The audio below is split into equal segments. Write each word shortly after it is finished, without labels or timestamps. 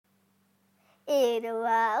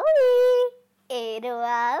Erowawi,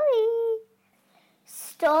 Erowawi.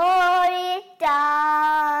 Story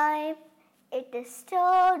time. It is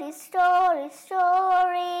story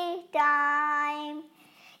time.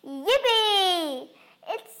 Yippee!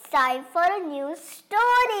 It's time for a new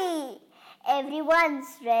story. Everyone's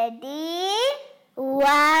ready?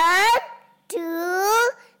 1, 2,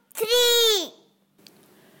 3.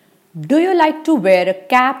 Do you like to wear a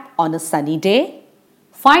cap on a sunny day?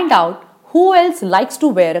 Find out who else likes to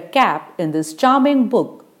wear a cap in this charming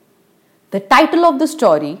book. The title of the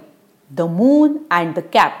story, The Moon and the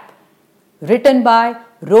Cap, written by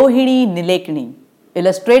Rohini Nilekani,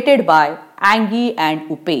 illustrated by Angie and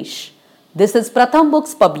Upesh. This is Pratham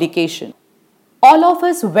Books publication. All of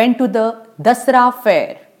us went to the Dasra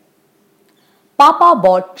fair. Papa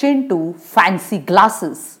bought Chintu fancy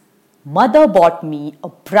glasses. Mother bought me a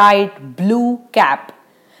bright blue cap.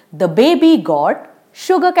 The baby got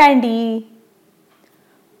sugar candy.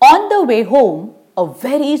 On the way home, a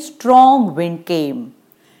very strong wind came.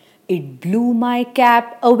 It blew my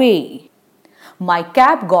cap away. My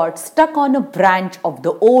cap got stuck on a branch of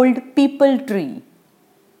the old peepal tree.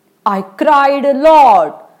 I cried a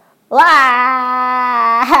lot.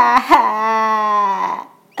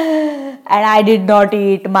 And I did not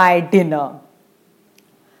eat my dinner.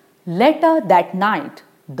 Later that night,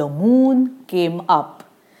 the moon came up.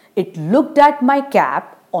 It looked at my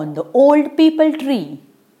cap on the old peepal tree.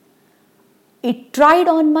 It tried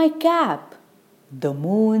on my cap. The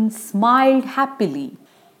moon smiled happily.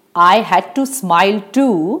 I had to smile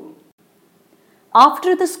too.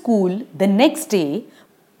 After the school the next day,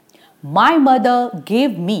 my mother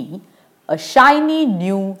gave me a shiny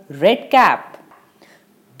new red cap.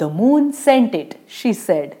 The moon sent it, she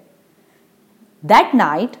said. That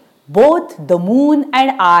night, both the moon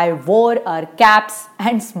and I wore our caps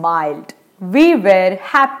and smiled. We were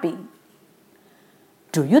happy.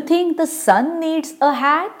 Do you think the sun needs a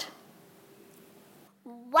hat?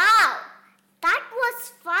 Wow, that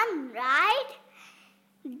was fun, right?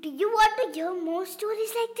 Do you want to hear more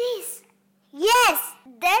stories like this? Yes,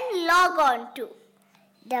 then log on to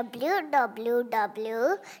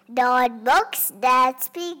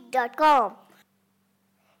www.booksthatspeak.com.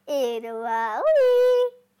 Erowawi,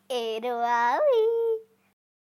 Erowawi.